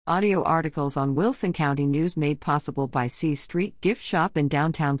Audio articles on Wilson County News made possible by C Street Gift Shop in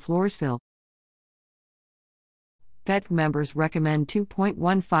downtown Floresville. Fed members recommend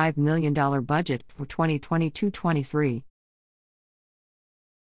 $2.15 million budget for 2022-23.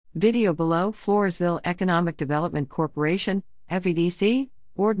 Video below. Floresville Economic Development Corporation, FEDC,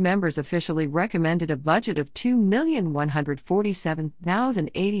 board members officially recommended a budget of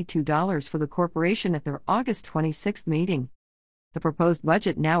 $2,147,082 for the corporation at their August 26 meeting. The proposed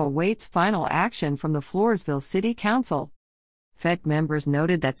budget now awaits final action from the Floresville City Council. Fed members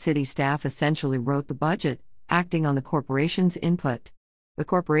noted that city staff essentially wrote the budget, acting on the corporation's input. The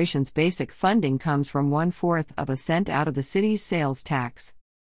corporation's basic funding comes from 1/4 of a cent out of the city's sales tax.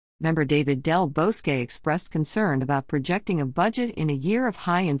 Member David Del Bosque expressed concern about projecting a budget in a year of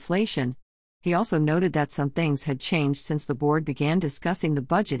high inflation. He also noted that some things had changed since the board began discussing the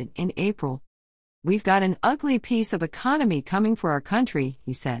budget in April. "We've got an ugly piece of economy coming for our country,"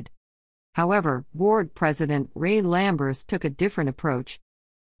 he said. However, board president Ray Lamberth took a different approach.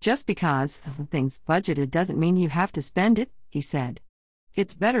 "Just because something's budgeted doesn't mean you have to spend it," he said.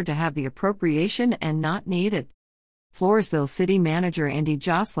 "It's better to have the appropriation and not need it." Floresville City Manager Andy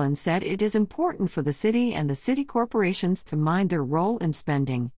Jocelyn said it is important for the city and the city corporations to mind their role in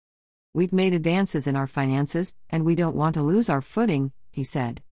spending. "We've made advances in our finances, and we don't want to lose our footing," he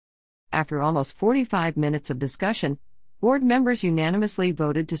said. After almost 45 minutes of discussion, board members unanimously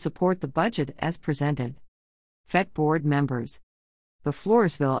voted to support the budget as presented. Fed board members. The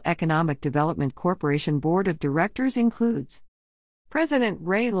Floresville Economic Development Corporation Board of Directors includes President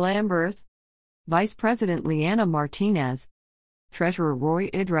Ray Lamberth, Vice President Leanna Martinez, Treasurer Roy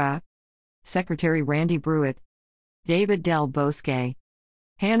Idra, Secretary Randy Brewitt, David Del Bosque,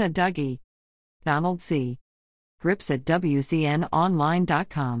 Hannah Dougie, Donald C. Grips at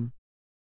WCNonline.com.